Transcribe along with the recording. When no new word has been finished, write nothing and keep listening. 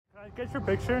Get your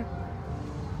picture.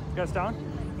 You guys down?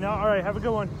 No? All right, have a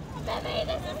good one. Baby,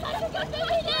 this is such a good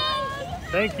video.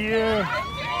 Thank you.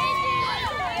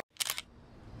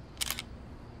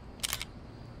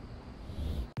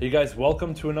 Hey guys,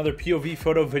 welcome to another POV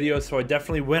photo video. So I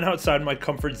definitely went outside my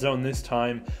comfort zone this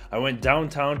time. I went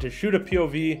downtown to shoot a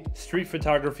POV street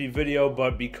photography video,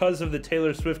 but because of the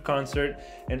Taylor Swift concert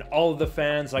and all of the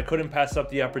fans, I couldn't pass up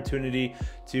the opportunity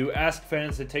to ask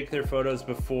fans to take their photos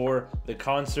before the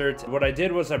concert. What I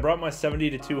did was I brought my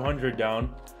 70 to 200 down,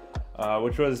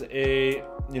 which was a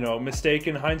mistake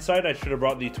in hindsight. I should have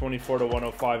brought the 24 to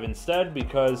 105 instead,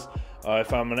 because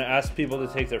if I'm gonna ask people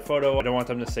to take their photo, I don't want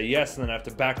them to say yes and then I have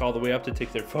to back all the way up to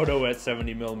take their photo at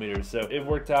 70 millimeters. So it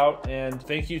worked out, and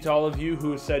thank you to all of you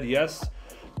who said yes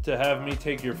to have me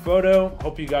take your photo.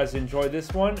 Hope you guys enjoyed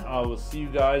this one. I will see you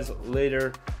guys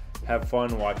later. Have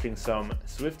fun watching some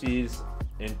Swifties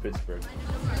in Pittsburgh.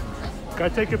 Can I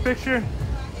take a picture?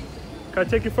 Can I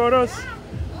take your photos?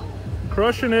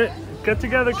 Crushing it. Get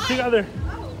together, get together.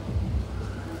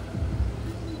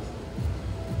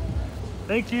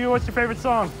 Thank you. What's your favorite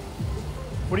song?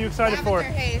 What are you excited for?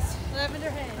 Lavender Haze. Lavender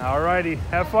Haze. Alrighty,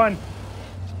 have fun.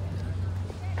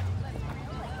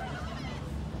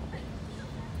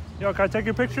 Yo, can I take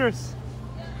your pictures?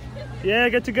 Yeah,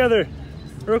 get together.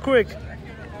 Real quick.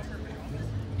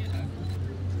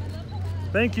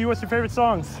 Thank you. What's your favorite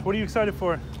songs? What are you excited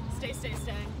for? Stay, stay,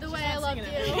 stay. The way I love you.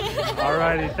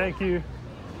 Alrighty, thank you.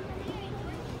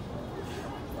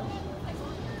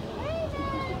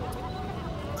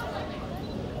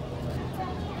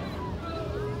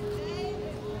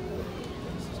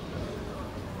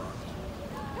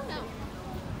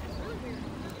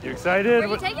 You excited? Where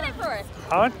are you taking it for?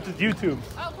 Huh? Just YouTube.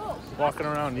 Oh, cool. Walking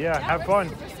around. Yeah, have fun.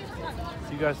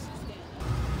 See you guys.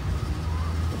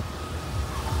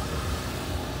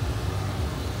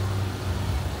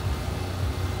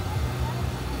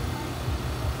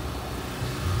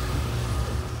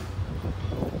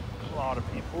 A lot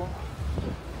of people.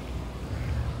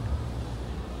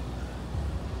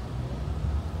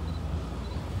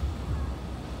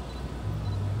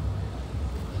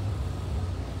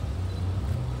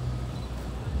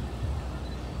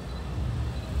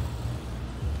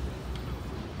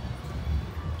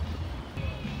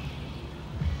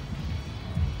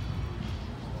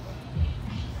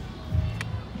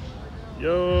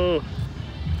 Yo,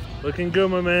 looking good,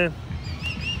 my man.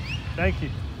 Thank you.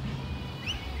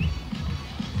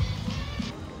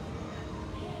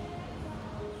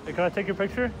 Hey, can I take your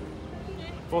picture?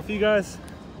 Both of you guys.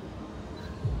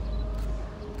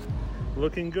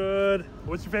 Looking good.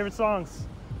 What's your favorite songs?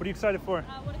 What are you excited for?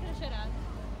 What could I should have?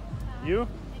 You?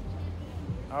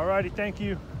 Alrighty, thank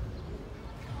you.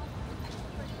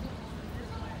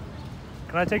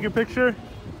 Can I take your picture?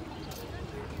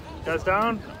 You guys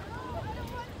down?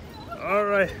 All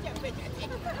right.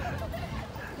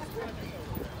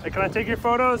 Hey, can I take your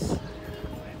photos?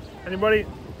 Anybody?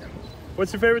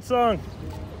 What's your favorite song?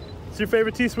 What's your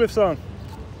favorite T Swift song?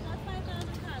 5,000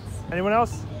 cuts. Anyone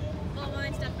else? Well,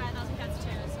 mine's stuff 5,000 cuts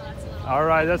too, so that's a little. All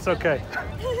right, that's okay.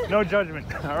 No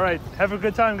judgment. All right, have a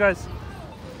good time, guys.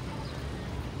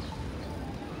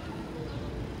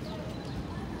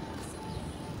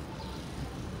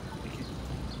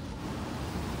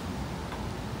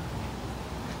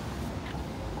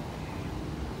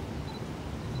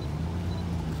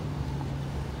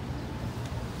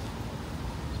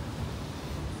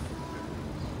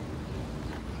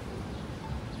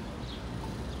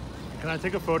 Can I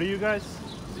take a photo of you guys?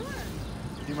 Sure.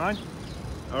 Do you mind?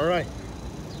 All right.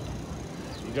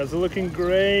 You guys are looking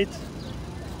great.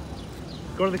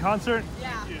 Go to the concert?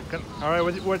 Yeah. All right,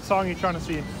 what song are you trying to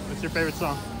see? What's your favorite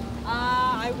song?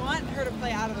 I want her to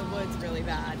play Out of the Woods really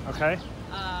bad. Okay.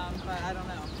 But I don't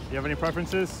know. You have any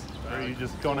preferences? Or are you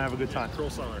just going to have a good time?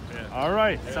 Cruel Summer, yeah. All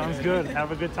right, sounds good.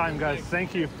 Have a good time, guys.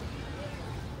 Thank you.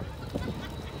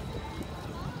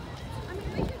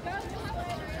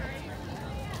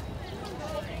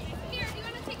 Here, do you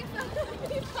want to take a photo?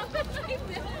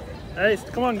 Hey,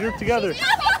 come on, group together.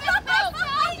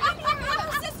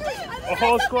 A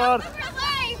whole squad.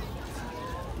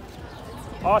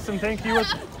 Awesome, thank you.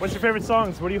 What's your favorite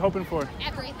songs? What are you hoping for?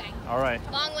 Everything. All right.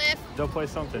 Long live. They'll play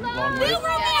something. Long Long way. live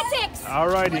romantics. All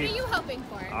righty. What are you hoping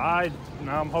for?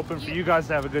 I'm hoping for you guys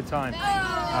to have a good time. Oh.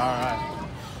 All right.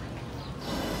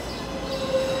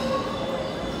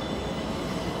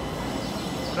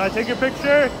 Can I take your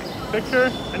picture?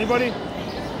 Picture? Anybody?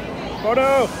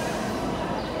 Photo.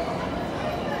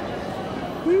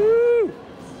 Woo!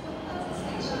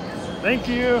 Thank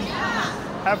you.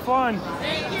 Have fun.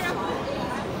 Thank you.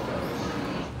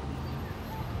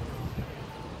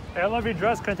 Hey, I love your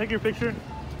dress. Can I take your picture?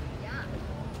 Yeah.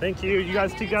 Thank you. You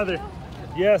guys together.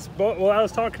 Yes, but well, I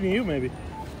was talking to you maybe.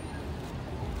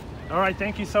 All right,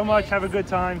 thank you so much. Have a good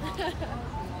time.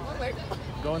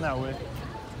 Going that way.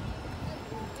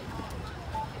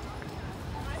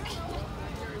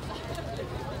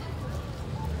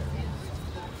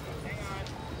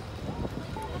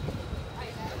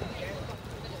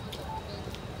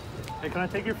 Hey, can I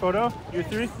take your photo? You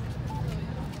three?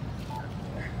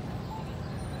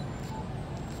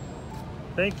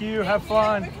 Thank you. Have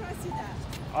fun. Where can I see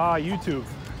that? YouTube.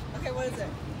 Okay, what is it?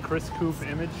 Chris Coop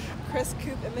image. Chris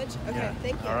Coop image? Okay, Yeah.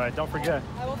 thank you. All right, don't forget.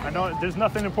 I will I know there's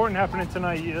nothing important happening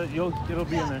tonight. It'll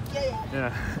be in there.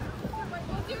 Yeah.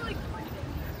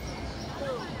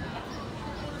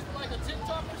 Like a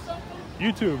TikTok or something?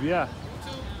 YouTube, yeah.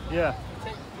 YouTube? Yeah.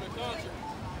 Take for the concert.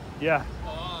 Yeah.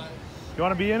 Alright. You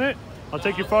want to be in it? I'll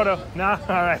take your photo. Nah? All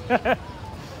right.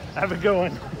 Have a good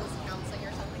one. Counseling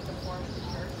or something before with the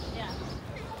church. Yeah.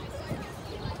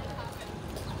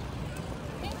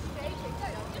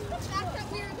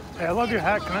 Hey, I love your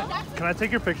hat. Can I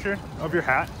take your picture of your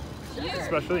hat? Sure.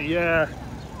 Especially, yeah.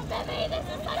 Bebe, this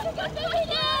is such a good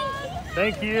video.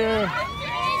 Thank you.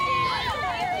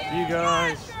 You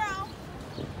guys.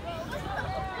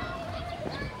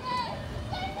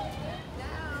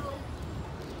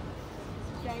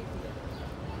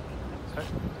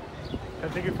 Can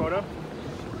I take your photo?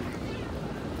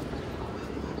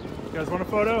 You guys want a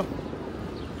photo?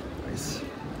 Nice.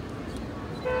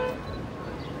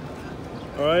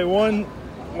 All right, one,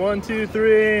 two,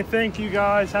 three. Thank you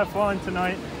guys. Have fun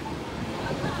tonight.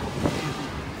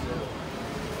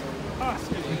 Ah,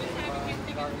 excuse me.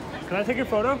 Can I take your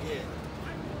photo?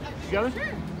 Together?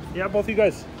 Yeah, both of you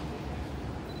guys.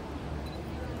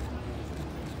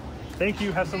 Thank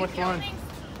you. Have so much fun.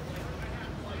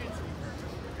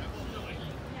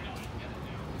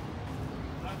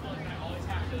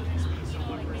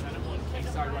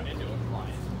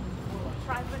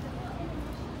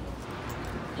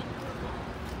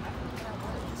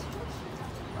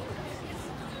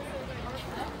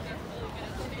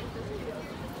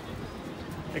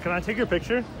 Hey, can I take your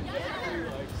picture?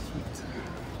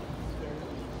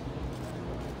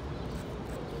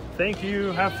 Thank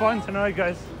you. Have fun tonight,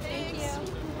 guys. Thank you.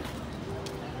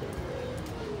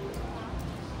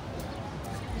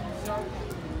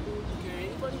 Okay,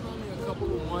 anybody loan me a couple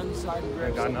of one-sided I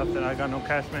grapes? got nothing. I got no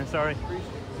cash, man. Sorry.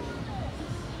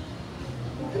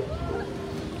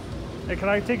 Hey, can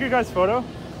I take your guys' photo?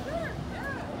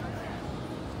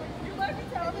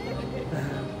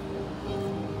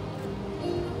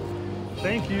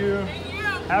 Thank you.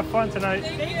 Have fun tonight.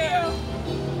 Thank you.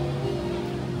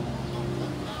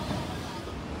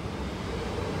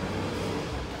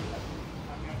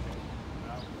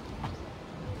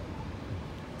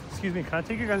 Excuse me, can I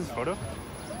take your guys' photo?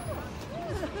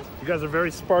 You guys are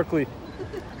very sparkly.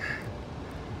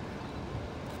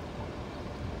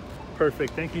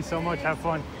 Perfect. Thank you so much. Have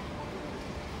fun.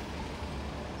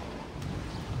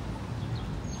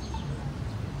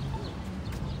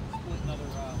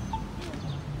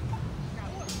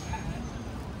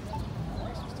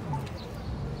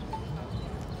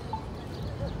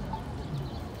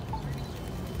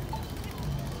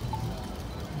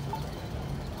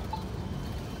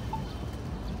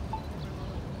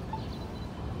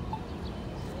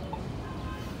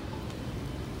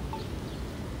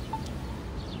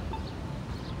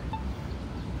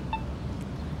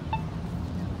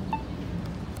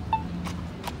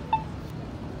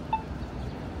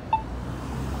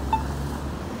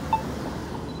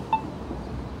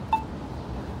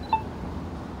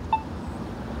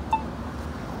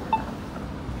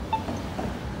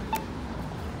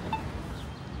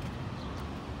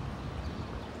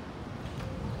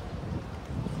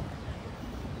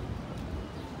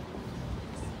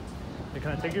 Hey,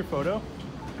 can I take your photo?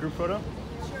 Group photo?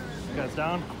 Sure. You guys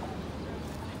down?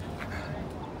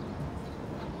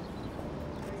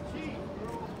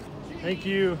 Thank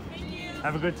you.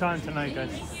 Have a good time tonight,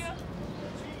 guys.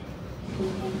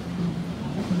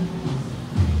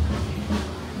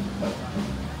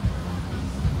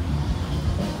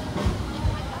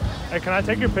 Hey, can I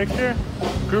take your picture?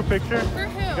 Group picture? For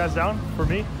who? You guys down? For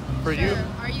me? For you?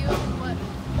 Are you what?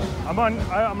 I'm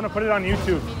gonna put it on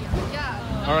YouTube.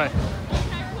 Yeah. All right.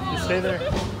 Just stay there.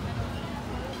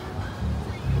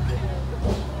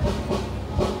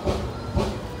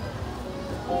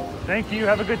 Thank you.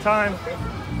 Have a good time.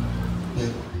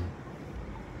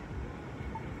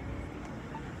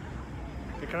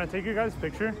 Hey, can I take your guys'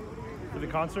 picture for the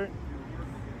concert?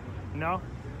 No?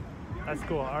 That's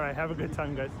cool. All right. Have a good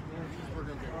time, guys.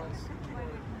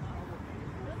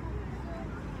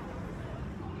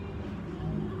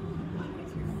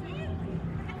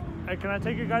 Hey, can I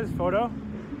take your guys' photo?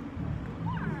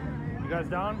 You guys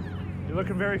down? You're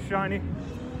looking very shiny.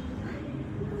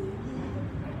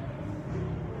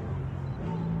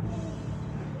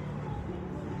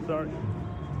 Sorry.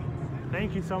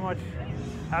 Thank you so much.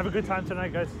 Have a good time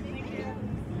tonight, guys.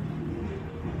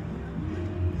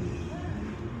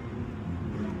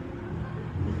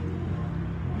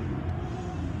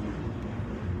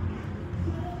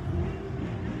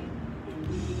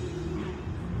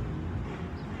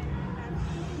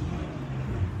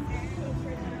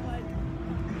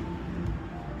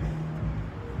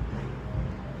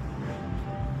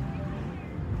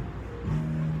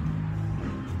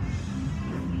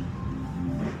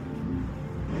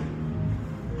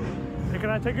 Can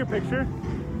I take your picture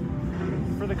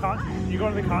for the You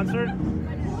going to the concert?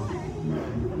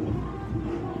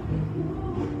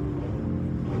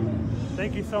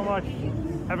 Thank you so much.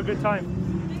 Have a good time.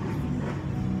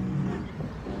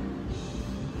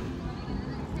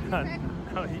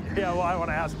 Yeah, well, I want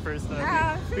to ask first.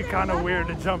 It'd be kind of weird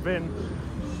to jump in.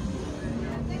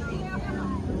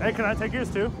 Hey, can I take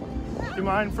yours too? Do you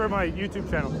mind for my YouTube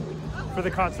channel for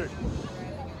the concert?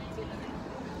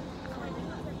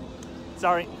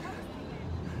 Sorry.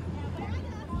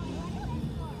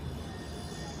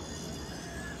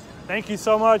 Thank you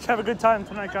so much. Have a good time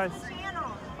tonight, guys.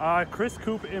 Chris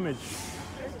Coop Image.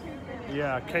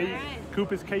 Yeah,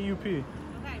 Coop is K-U-P.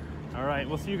 All right,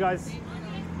 we'll see you guys.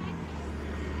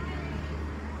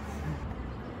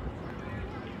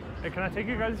 Hey, can I take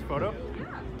your guys' photo?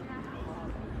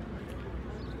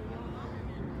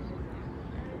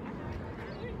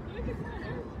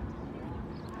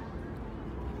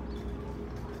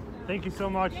 Thank you so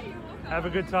much. Have a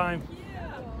good time.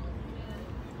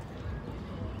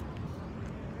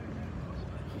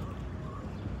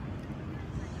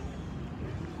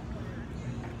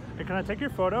 Hey, can I take your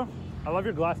photo? I love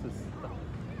your glasses.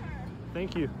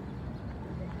 Thank you.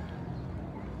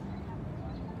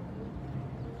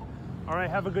 All right,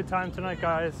 have a good time tonight,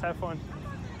 guys. Have fun.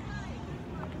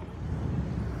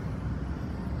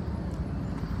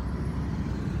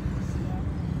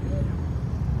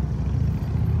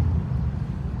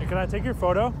 Can I take your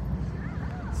photo?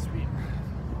 Sweet.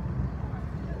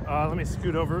 Let me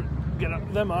scoot over,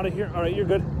 get them out of here. All right, you're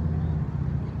good.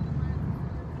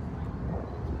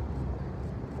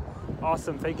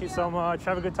 Awesome, thank you so much.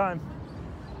 Have a good time.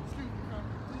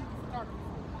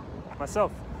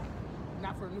 Myself.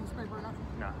 Not for a newspaper or nothing?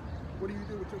 Nah. What do you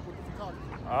do with the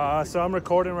photography? So I'm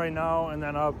recording right now, and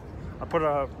then I'll put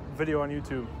a video on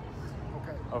YouTube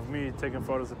of me taking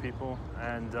photos of people,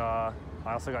 and I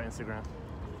also got Instagram.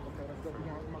 I'm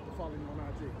about to follow you on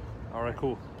IG. All right,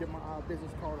 cool. Get my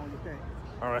business card on your thing.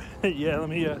 All right, yeah, let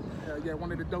me. Yeah,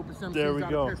 one of the dopest MCs there we out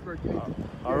go. of Pittsburgh.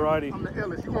 All righty. I'm the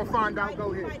illest. You gonna find out?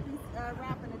 Go ahead.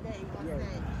 Rapping today on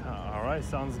stage. All right,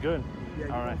 sounds good.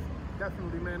 Yeah, all right.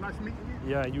 Definitely, man. Nice meeting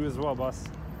you. Yeah, you as well, boss.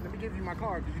 Let me give you my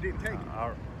card because you didn't take it.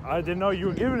 I didn't know you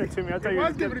were giving it to me. I thought you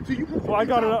was giving it to you. Well, I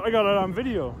got it on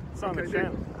video. It's on the Okay,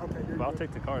 channel. Okay, But I'll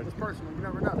take the card. It's personal. You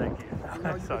never know. Thank you. You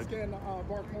know, you can scan the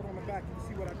barcode on the back. You can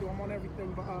see what I do. I'm on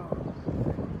everything,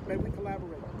 but maybe we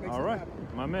collaborate. All right,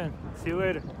 my man. See you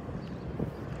later.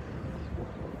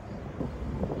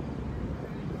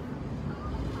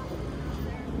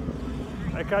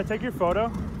 Hey, can I take your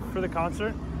photo for the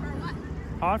concert?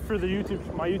 For the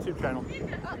my YouTube channel.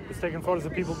 Just taking photos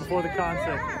of people before the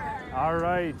concert. All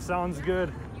right, sounds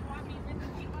good.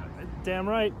 Damn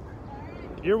right.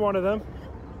 You're one of them.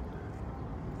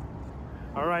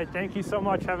 All right, thank you so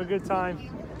much. Have a good time.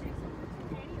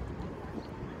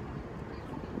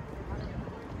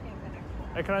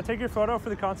 Hey, can I take your photo for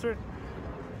the concert?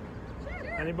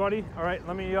 Anybody? All right,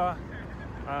 let me,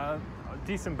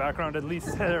 decent background at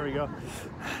least. There we go.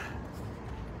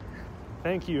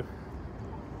 Thank you.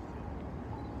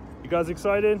 You guys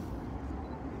excited?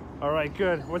 All right,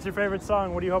 good. What's your favorite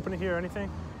song? What are you hoping to hear?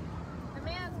 Anything? The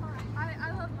man's fine.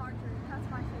 I love Archer.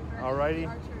 That's my favorite. All righty.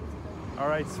 Archer is good. All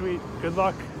right, sweet. Good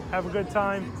luck. Have a good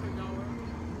time.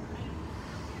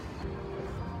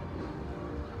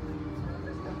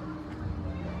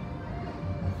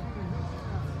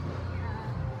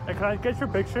 Hey, can I get your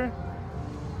picture?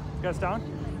 You guys down?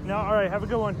 No? All right, have a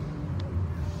good one.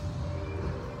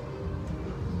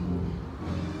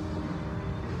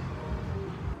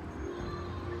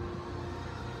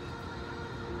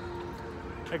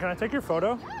 Hey, can I take your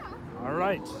photo? Yeah. All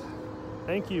right.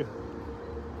 Thank you.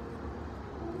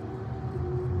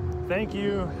 Thank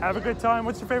you. Have a good time.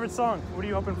 What's your favorite song? What are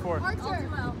you hoping for? Archer.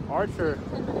 Archer.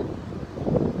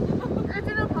 It's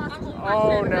an impossible question.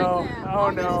 Oh no. Right Oh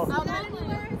no. Is that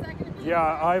anywhere? Is that gonna be?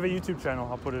 Yeah, I have a YouTube channel.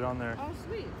 I'll put it on there. Oh,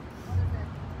 sweet.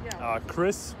 Yeah.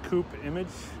 Chris Coop Image.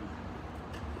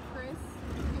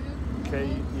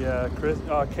 Yeah, Chris,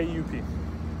 KUP.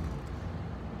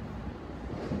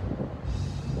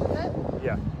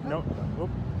 Yeah, no, whoop,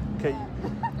 K.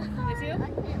 It's you?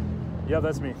 Yeah,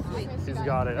 that's me. He's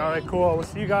got it. All right, cool. We'll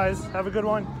see you guys. Have a good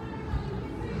one.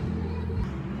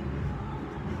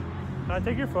 Can I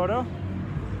take your photo?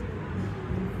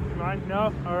 Mine?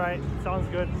 No? All right, sounds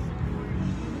good.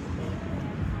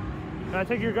 Can I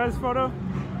take your guys' photo?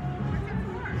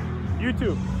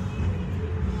 YouTube.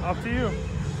 Up to you.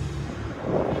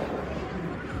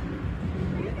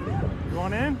 You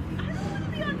want in?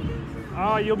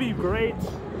 Oh, you'll be great.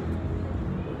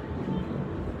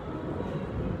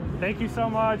 Thank you so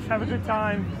much. Have a good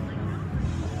time.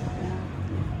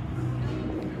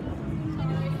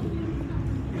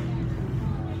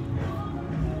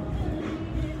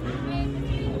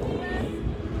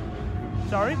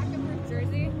 Sorry?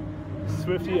 Jersey?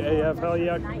 Swifty AF, hell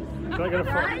yeah. Can I get a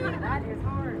photo? That is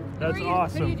hard. That's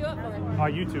awesome. Who do you do it for?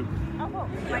 YouTube. Oh, cool.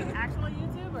 Like actual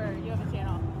YouTube or you have a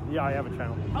channel? Yeah, I have a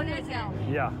channel. Oh, no, channel.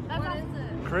 Yeah. What is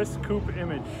it? Chris Coop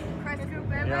Image. Chris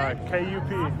Coop Image? Yeah,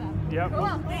 KUP. Awesome. Yep. Cool.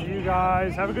 See you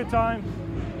guys. Have a good time.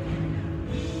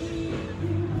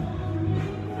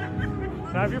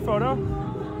 Can I have your photo?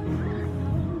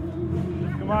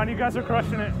 Come on, you guys are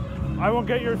crushing it. I won't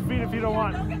get your feet if you don't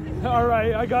want. All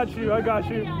right, I got you. I got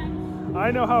you.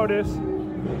 I know how it is.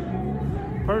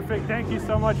 Perfect. Thank you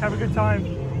so much. Have a good time.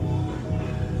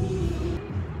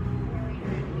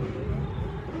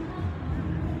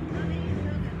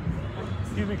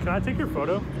 Excuse me, can I take your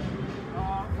photo?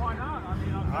 Why not? I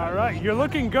mean, All right, you're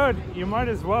looking good. You might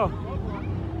as well.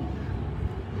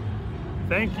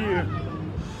 Thank you.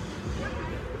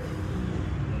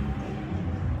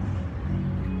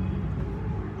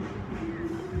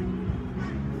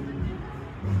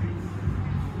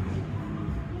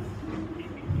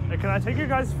 Hey, can I take your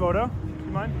guys' photo? Do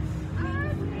you mind?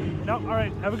 No? All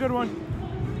right, have a good one.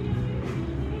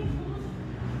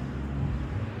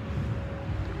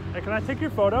 Hey, can I take your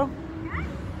photo?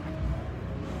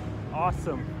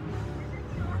 Awesome.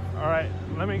 All right,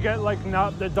 let me get like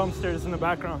not the dumpsters in the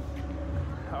background.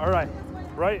 All right,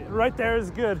 right there is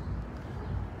good.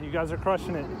 You guys are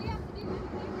crushing it.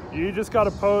 You just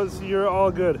gotta pose, you're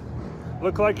all good.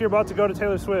 Look like you're about to go to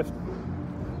Taylor Swift.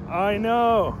 I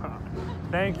know.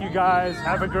 Thank you guys,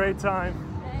 have a great time.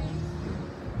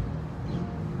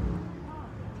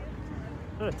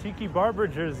 Look, a Tiki Barber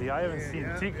jersey. I haven't seen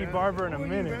Tiki Barber in a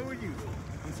minute. Where were you?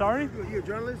 I'm sorry? You a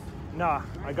journalist? Nah,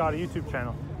 I got a YouTube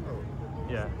channel. Oh.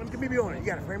 Yeah. Let me be on it. You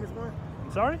got a famous one?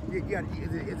 I'm sorry? You got,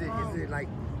 is it like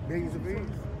millions of views?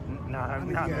 Nah, I'm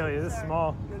many not you got? really. This is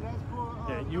small. Then that's cool.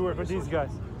 Yeah, you work with these guys.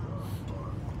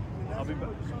 I'll be back.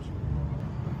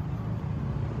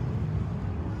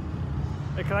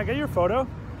 Hey, can I get your photo?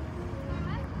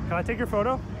 Can I take your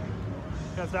photo?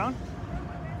 You guys down?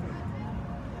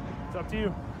 It's up to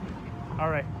you. All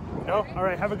right. No? All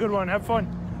right. Have a good one. Have fun.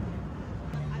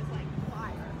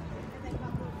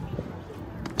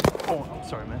 Oh, I'm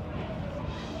sorry, man.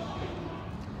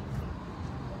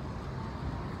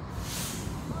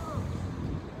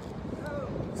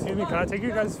 Excuse me, can I take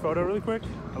your guys' photo really quick?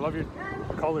 I love your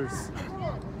colors.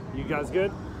 You guys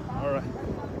good? All right.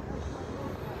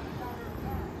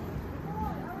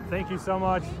 Thank you so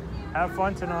much. Have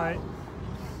fun tonight.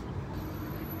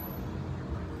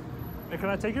 Hey, can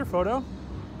I take your photo?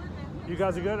 You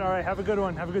guys are good? All right, have a good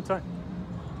one. Have a good time.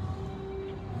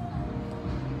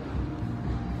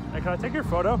 Hey, can I take your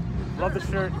photo? Love the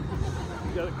shirt.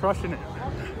 You got it, crushing it.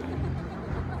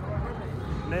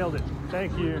 Nailed it.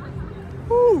 Thank you.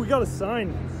 Woo, we got a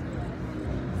sign.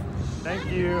 Thank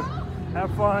you.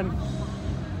 Have fun.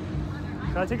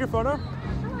 Can I take your photo?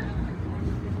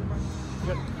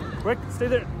 Good. Quick, stay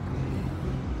there.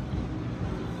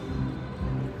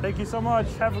 Thank you so much.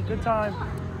 Have a good time.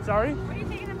 Sorry?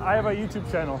 I have a YouTube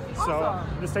channel, so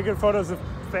I'm just taking photos of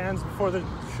fans before the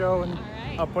show, and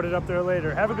I'll put it up there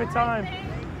later. Have a good time.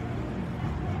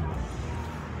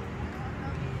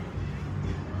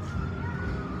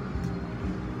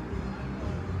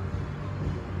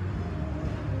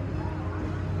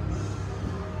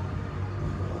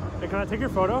 Hey, can I take your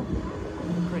photo?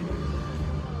 Great.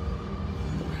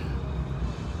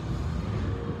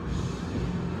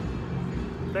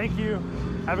 Thank you.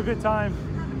 Have a good time.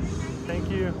 Thank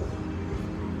you.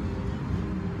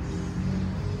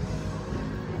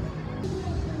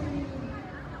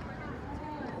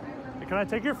 Hey, can I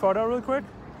take your photo really quick?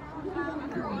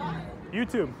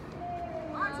 YouTube.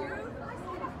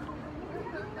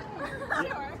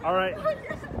 Yeah, all right.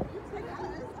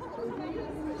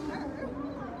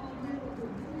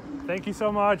 Thank you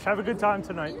so much. Have a good time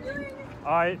tonight.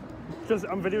 I'm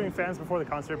videoing fans before the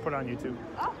concert, put it on YouTube.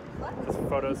 Oh, what? Just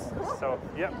photos. So,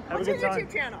 yep, have What's a good your time.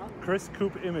 YouTube channel? Chris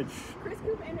Coop Image. Chris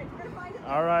Coop Image. We're gonna find it.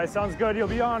 All right, sounds good. You'll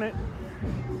be on it.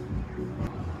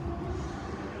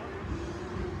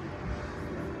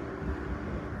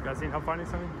 You guys need help finding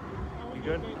something? You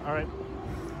good? All right.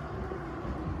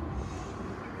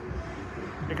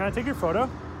 Hey, can I take your photo?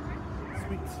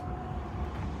 Sweet.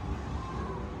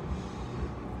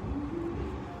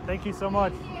 Thank you so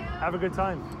much. Have a good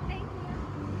time.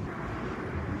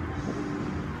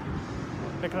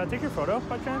 Hey, can I take your photo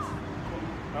by chance?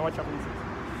 I watch out for these things.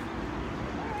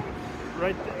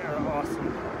 Right there,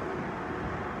 awesome.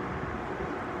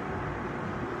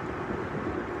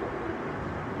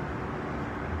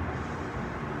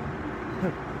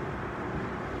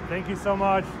 Thank you so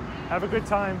much. Have a good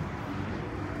time.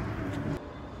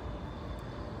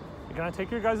 Hey, can I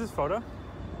take your guys' photo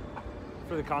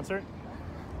for the concert?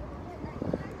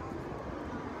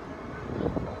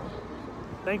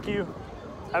 Thank you.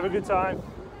 Have a good time.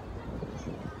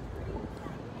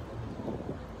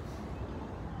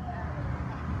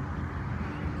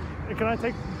 Hey, can I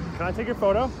take your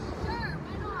photo? Sure,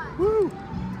 why not? Woo!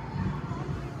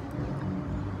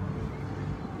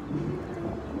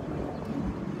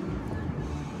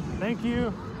 Thank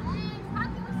you. How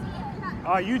can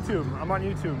we see it? YouTube. I'm on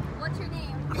YouTube. What's your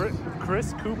name?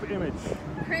 Chris Coop Image.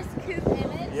 Chris Coop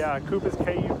Image? Yeah, Coop is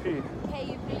K-U-P.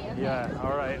 K-U-P, okay. Yeah,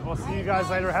 all right. We'll see you guys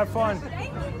later. Have fun.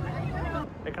 Thank you.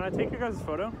 Hey, can I take your guys'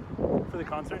 photo for the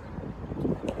concert?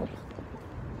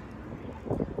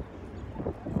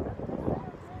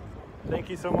 Thank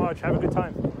you so much. Have a good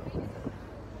time.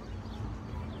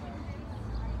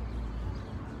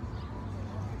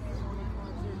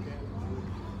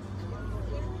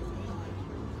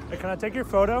 Hey, can I take your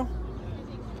photo?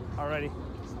 Alrighty.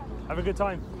 Have a good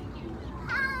time.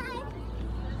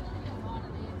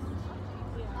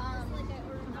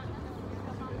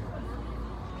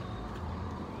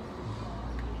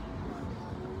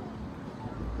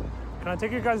 Can I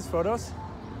take your guys' photos?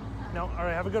 No? All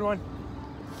right, have a good one.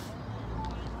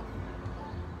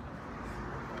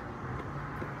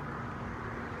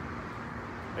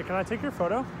 Hey, can I take your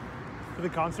photo for the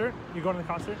concert? You going to the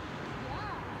concert?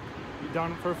 Yeah. You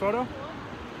down for a photo?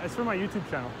 It's for my YouTube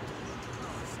channel.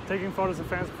 Just taking photos of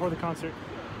fans before the concert.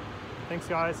 Thanks,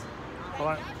 guys. Hold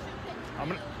on. I'm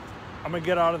gonna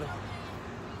get out of there.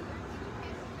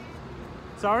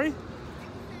 Sorry? You know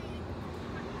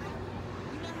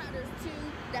how there's two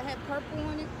that have purple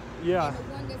on it? Yeah. And the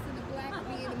one that's in the black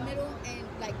be in the middle and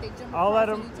like they jump I'll let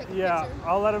across them, and you take a yeah, picture?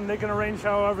 I'll let them, they can arrange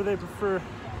however they prefer.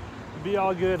 Be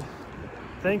all good.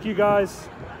 Thank you, guys.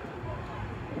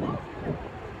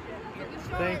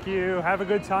 Thank you. Have a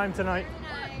good time tonight.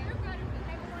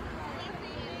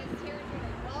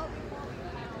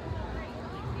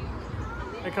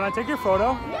 Hey, can I take your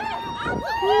photo?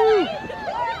 Woo!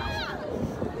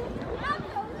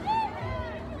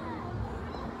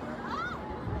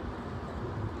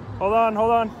 Hold on,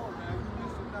 hold on.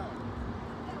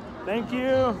 Thank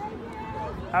you.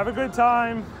 Have a good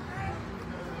time.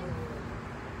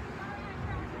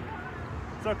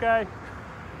 It's okay.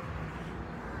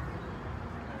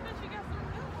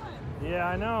 Yeah,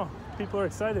 I know. People are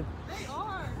excited. They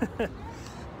are.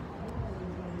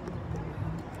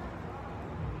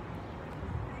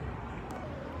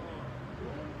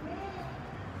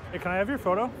 Hey, can I have your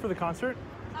photo for the concert?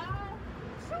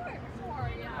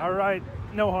 Sure, yeah. All right,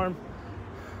 no harm.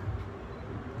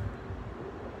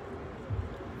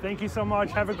 Thank you so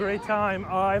much. Have a great time.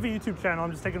 I have a YouTube channel.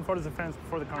 I'm just taking photos of fans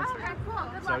before the concert. Okay, cool.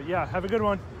 Good So luck. yeah, have a good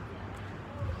one.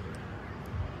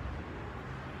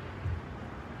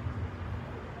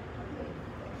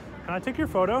 Can I take your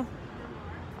photo?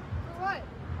 For what?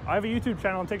 I have a YouTube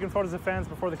channel. I'm taking photos of fans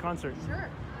before the concert. Sure.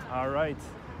 All right.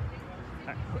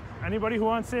 Anybody who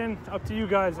wants in, up to you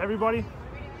guys. Everybody.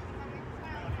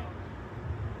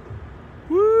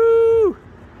 Woo!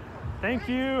 Thank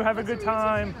you. Have a good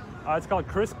time. It's called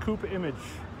Chris Coop Image.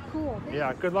 Cool.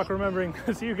 Yeah, good luck remembering.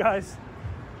 See you guys.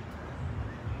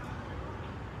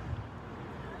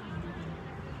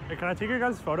 Hey, can I take your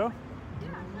guys' photo? Yeah.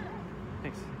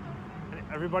 Thanks.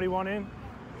 Everybody want in?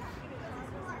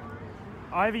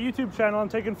 I have a YouTube channel. I'm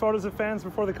taking photos of fans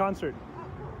before the concert.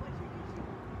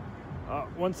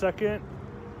 1 second.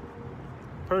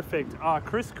 Perfect.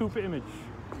 Chris Coop Image.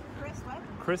 Chris what?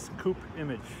 Chris Coop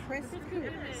Image. Chris Coop.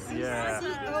 Yeah.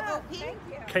 C-O-O-P?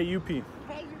 K-U-P.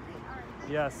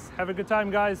 K-U-P. Yes. Have a good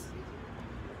time, guys.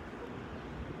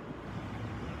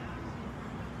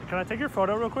 Can I take your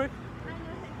photo real quick?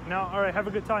 No? All right. Have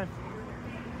a good time.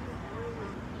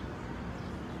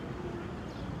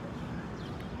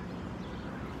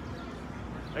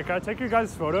 Hey, can I take your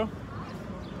guys' photo? You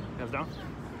guys down?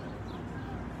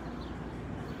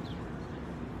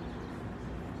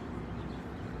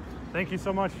 Thank you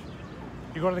so much.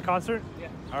 You going to the concert? Yeah.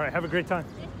 All right, have a great time.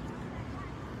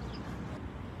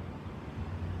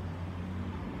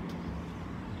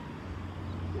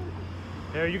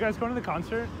 Hey, are you guys going to the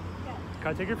concert? Yeah. Can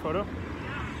I take your photo?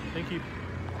 Yeah. Thank you.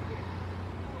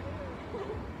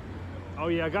 Oh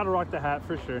yeah, I gotta rock the hat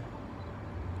for sure.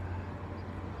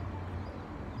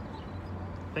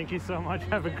 Thank you so much.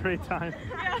 Have a great time.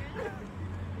 Yeah.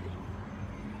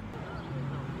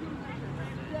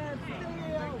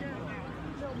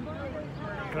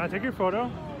 Can I take your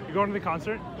photo? You going to the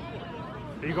concert?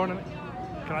 Are you going to?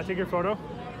 Can I take your photo?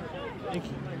 Thank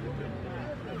you.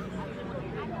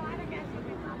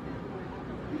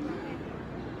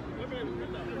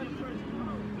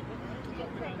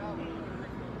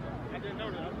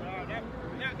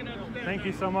 Thank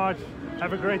you so much.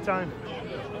 Have a great time.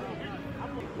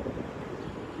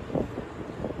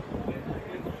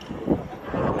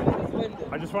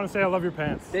 I just want to say I love your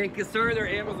pants. Thank you, sir. They're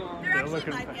Amazon. They're actually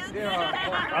looking my fine.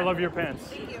 pants. I love your pants.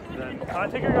 Thank you. Then, can I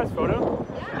take your guys' photo?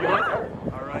 Yeah.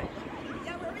 All right.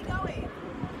 Yeah, where are we going?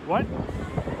 What?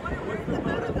 Where's the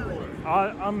photo going?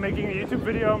 I'm making a YouTube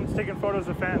video. I'm just taking photos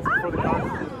of fans before the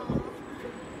concert.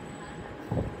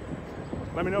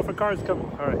 Let me know if a car is coming.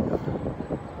 All right.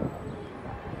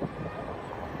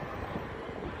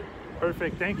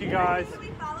 Perfect. Thank you, guys. Can we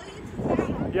follow you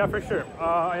to Yeah, for sure.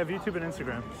 I have YouTube and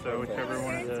Instagram, so whichever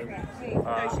one is it.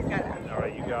 No, she's got it. All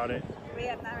right, you got it. Wait,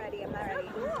 I'm not ready. I'm not ready.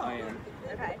 I am.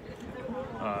 Okay.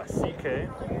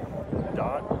 CK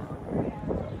dot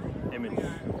image.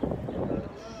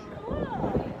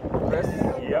 Chris?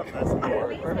 Yep, that's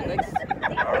me. Perfect. Thanks.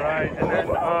 All right, and then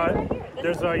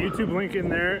there's a YouTube link in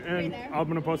there, and I'm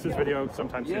gonna post this video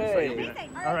sometime soon, so you'll be there.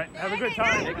 All right, have a good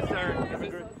time. Thank you,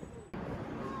 sir.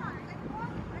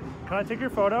 Can I take your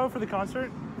photo for the concert?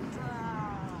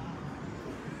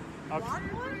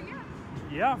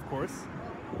 Yeah, of course.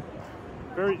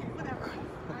 Very. Whatever.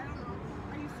 I don't know.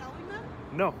 Are you selling them?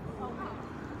 No.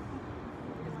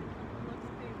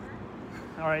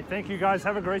 All right, thank you guys.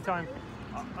 Have a great time.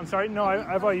 I'm sorry, no, I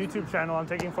have a YouTube channel. I'm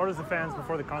taking photos of fans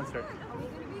before the concert.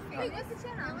 Wait, what's the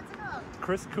channel? What's it called?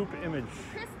 Chris Coop Image.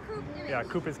 Chris Coop Image. Yeah,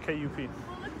 Coop is K-U-P.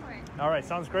 We'll look for it. All right,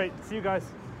 sounds great. See you guys.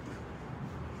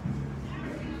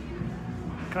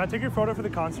 Can I take your photo for the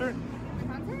concert? The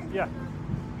concert? Yeah.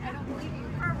 I don't believe you.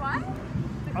 For what?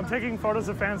 I'm taking photos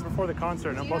of fans before the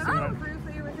concert, and I'm posting that. Proof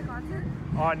that you're with the concert?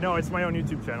 No, it's my own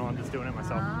YouTube channel. I'm just doing it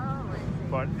myself. Oh, I see.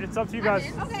 But it's up to you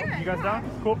guys. Okay. You guys down?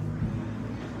 Cool.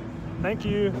 Thank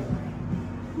you.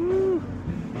 Woo.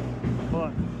 Hold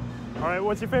on. All right,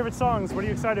 what's your favorite songs? What are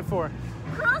you excited for?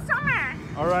 Cruel Summer.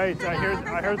 All right, I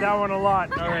heard that one a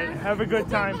lot. All right, have a good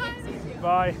time.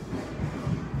 Bye.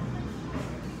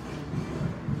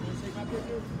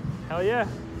 Hell yeah.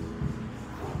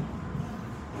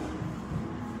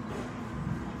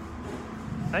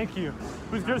 Thank you.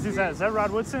 Whose jersey is that? Is that Rod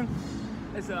Woodson?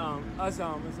 It's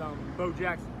Bo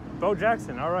Jackson. Bo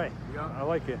Jackson, all right. Yeah. I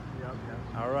like it. Yep.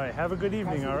 All right, have a good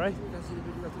evening, all right? Can I see the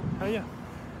video? Hell yeah.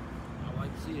 I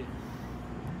like to see it.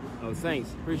 Oh,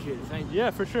 thanks. Appreciate it. Thank you.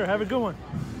 Yeah, for sure. Have a good one.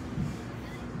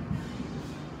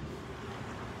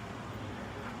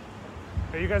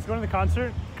 Are you guys going to the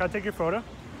concert? Can I take your photo?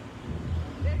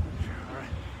 Sure, all right.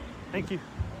 Thank you.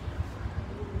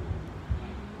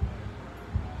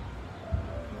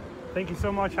 Thank you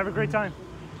so much. Have a great time.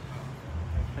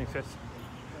 Thanks, guys.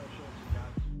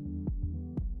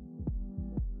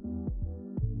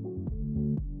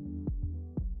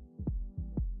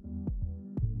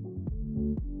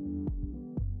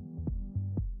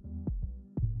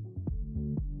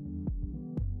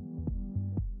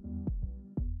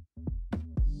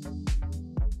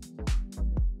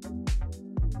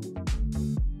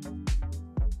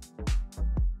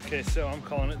 Okay, so I'm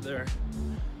calling it there.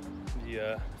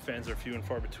 The fans are few and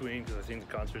far between because I think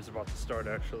the concert is about to start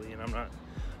actually, and I'm a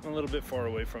little bit far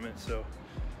away from it. So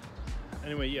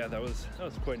anyway, yeah, that was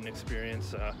quite an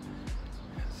experience.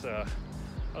 It's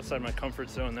outside my comfort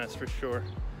zone, that's for sure.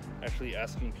 Actually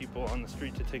asking people on the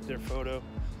street to take their photo,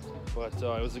 but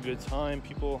it was a good time.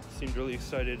 People seemed really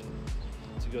excited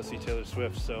to go see Taylor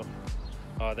Swift, so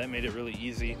that made it really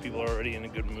easy. People are already in a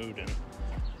good mood, and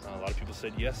a lot of people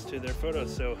said yes to their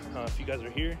photos. So if you guys are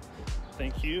here,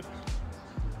 thank you.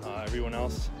 Everyone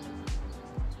else,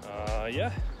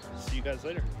 yeah, see you guys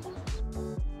later.